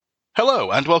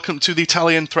Hello, and welcome to the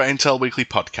Italian Threat Intel Weekly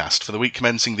Podcast for the week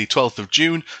commencing the 12th of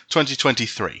June,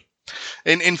 2023.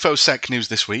 In InfoSec news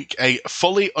this week, a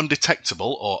fully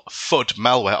undetectable, or FUD,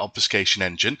 malware obfuscation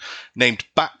engine named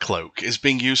Batcloak is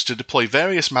being used to deploy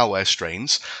various malware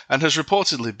strains and has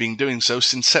reportedly been doing so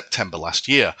since September last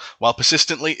year, while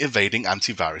persistently evading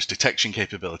antivirus detection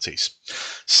capabilities.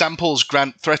 Samples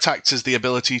grant threat actors the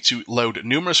ability to load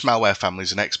numerous malware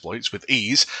families and exploits with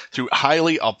ease through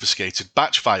highly obfuscated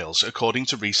batch files, according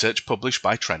to research published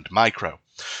by Trend Micro.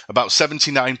 About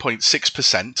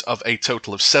 79.6% of a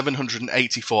total of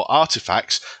 784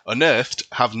 artifacts unearthed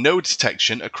have no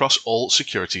detection across all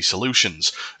security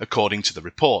solutions, according to the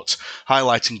report,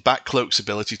 highlighting Batcloak's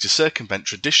ability to circumvent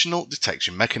traditional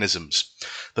detection mechanisms.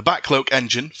 The Batcloak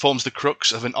engine forms the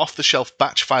crux of an off-the-shelf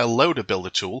batch file loader builder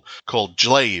tool called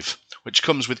Glaive, which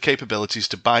comes with capabilities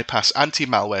to bypass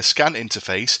anti-malware scan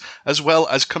interface as well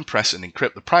as compress and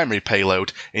encrypt the primary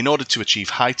payload in order to achieve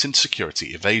heightened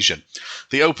security evasion.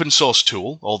 The open source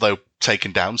tool, although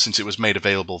taken down since it was made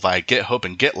available via GitHub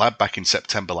and GitLab back in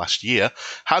September last year,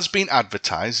 has been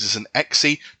advertised as an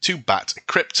exe to bat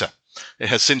encryptor. It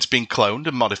has since been cloned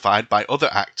and modified by other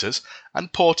actors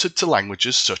and ported to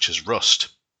languages such as Rust.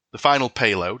 The final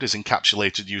payload is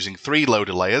encapsulated using 3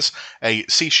 loader layers, a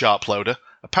C# loader,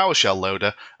 a PowerShell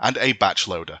loader, and a batch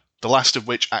loader, the last of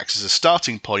which acts as a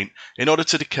starting point in order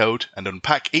to decode and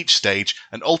unpack each stage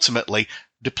and ultimately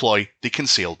deploy the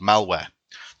concealed malware.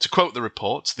 To quote the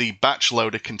report, the batch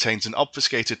loader contains an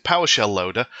obfuscated PowerShell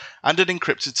loader and an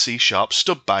encrypted C#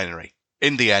 stub binary.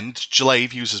 In the end,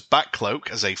 Glaive uses Batcloak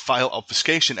as a file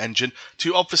obfuscation engine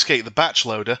to obfuscate the batch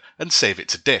loader and save it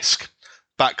to disk.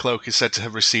 Batcloak is said to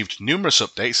have received numerous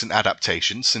updates and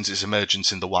adaptations since its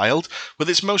emergence in the wild, with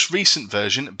its most recent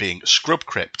version being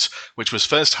ScrubCrypt, which was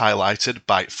first highlighted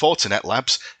by Fortinet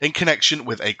Labs in connection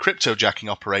with a cryptojacking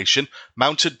operation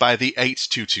mounted by the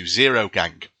 8220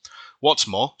 gang. What's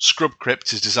more,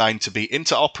 ScrubCrypt is designed to be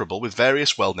interoperable with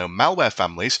various well-known malware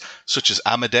families such as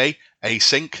Amaday,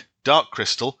 Async, Dark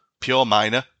Crystal, Pure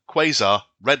Miner, Quasar,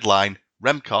 Redline,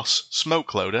 Remcos,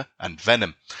 SmokeLoader, and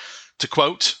Venom. To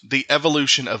quote, "The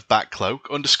evolution of Batcloak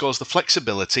underscores the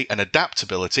flexibility and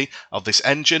adaptability of this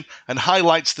engine and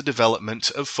highlights the development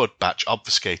of FUD batch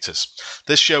obfuscators.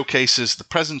 This showcases the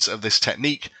presence of this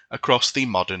technique across the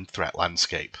modern threat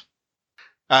landscape."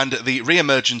 And the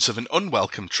re-emergence of an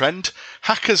unwelcome trend,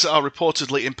 hackers are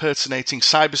reportedly impersonating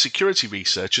cybersecurity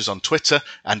researchers on Twitter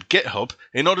and GitHub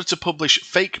in order to publish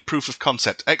fake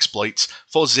proof-of-concept exploits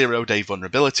for zero-day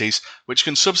vulnerabilities, which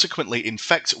can subsequently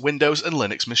infect Windows and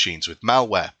Linux machines with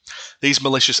malware. These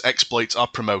malicious exploits are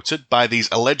promoted by these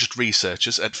alleged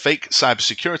researchers at fake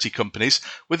cybersecurity companies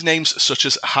with names such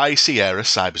as High Sierra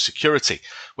Cybersecurity,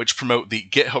 which promote the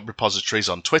GitHub repositories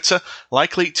on Twitter,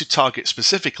 likely to target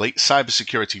specifically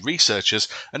cybersecurity researchers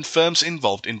and firms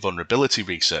involved in vulnerability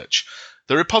research.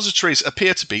 The repositories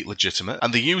appear to be legitimate,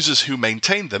 and the users who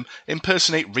maintain them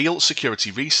impersonate real security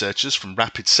researchers from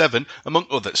Rapid7, among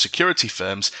other security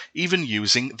firms, even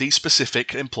using the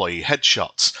specific employee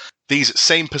headshots. These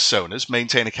same personas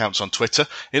maintain accounts on Twitter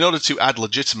in order to add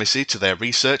legitimacy to their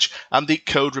research and the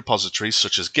code repositories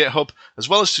such as GitHub, as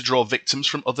well as to draw victims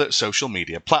from other social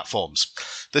media platforms.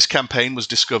 This campaign was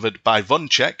discovered by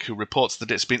Vuncheck, who reports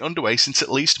that it's been underway since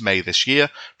at least May this year,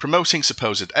 promoting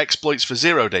supposed exploits for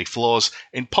zero-day flaws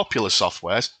in popular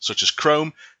softwares such as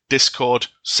Chrome, Discord,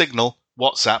 Signal,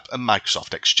 WhatsApp, and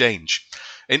Microsoft Exchange.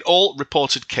 In all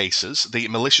reported cases, the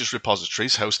malicious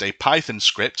repositories host a Python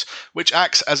script which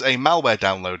acts as a malware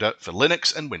downloader for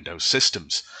Linux and Windows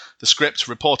systems. The script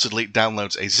reportedly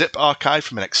downloads a zip archive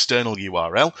from an external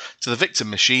URL to the victim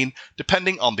machine,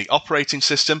 depending on the operating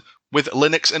system, with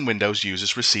Linux and Windows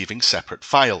users receiving separate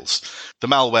files. The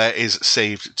malware is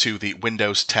saved to the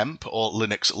Windows temp or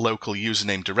Linux local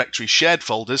username directory shared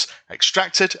folders,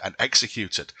 extracted and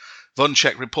executed.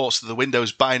 Vuncheck reports that the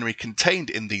Windows binary contained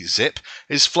in the zip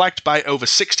is flagged by over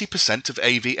 60% of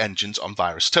AV engines on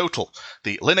VirusTotal.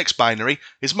 The Linux binary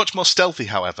is much more stealthy,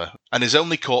 however, and is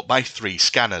only caught by 3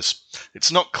 scanners.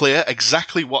 It's not clear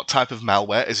exactly what type of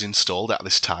malware is installed at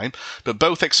this time, but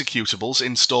both executables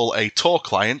install a Tor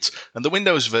client, and the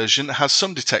Windows version has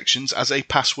some detections as a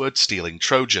password-stealing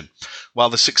Trojan. While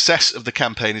the success of the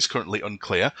campaign is currently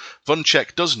unclear,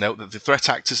 Vuncheck does note that the threat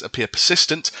actors appear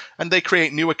persistent, and they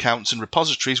create new accounts and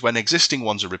repositories when existing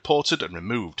ones are reported and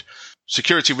removed.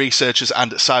 Security researchers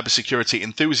and cybersecurity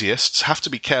enthusiasts have to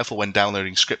be careful when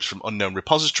downloading scripts from unknown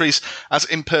repositories, as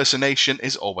impersonation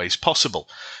is always possible.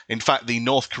 In fact, the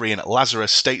North Korean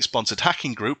Lazarus state-sponsored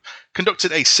hacking group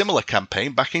conducted a similar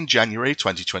campaign back in January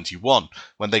 2021,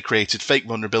 when they created fake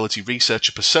vulnerability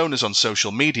researcher personas on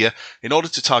social media in order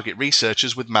to target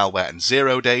researchers with malware and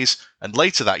 0 days, and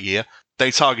later that year, they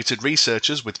targeted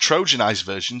researchers with Trojanized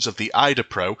versions of the IDA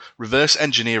Pro reverse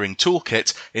engineering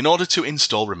toolkit in order to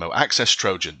install remote access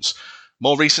Trojans.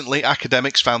 More recently,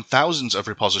 academics found thousands of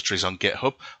repositories on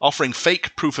GitHub offering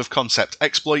fake proof-of-concept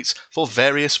exploits for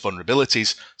various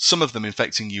vulnerabilities, some of them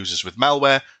infecting users with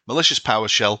malware, malicious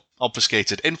PowerShell,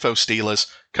 obfuscated info stealers,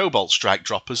 Cobalt strike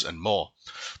droppers, and more.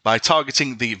 By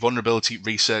targeting the vulnerability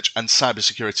research and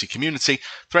cybersecurity community,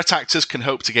 threat actors can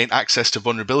hope to gain access to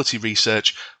vulnerability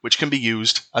research, which can be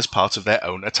used as part of their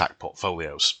own attack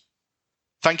portfolios.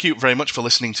 Thank you very much for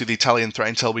listening to the Italian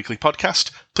Threat Intel Weekly podcast.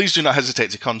 Please do not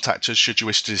hesitate to contact us should you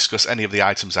wish to discuss any of the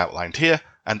items outlined here,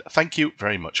 and thank you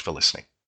very much for listening.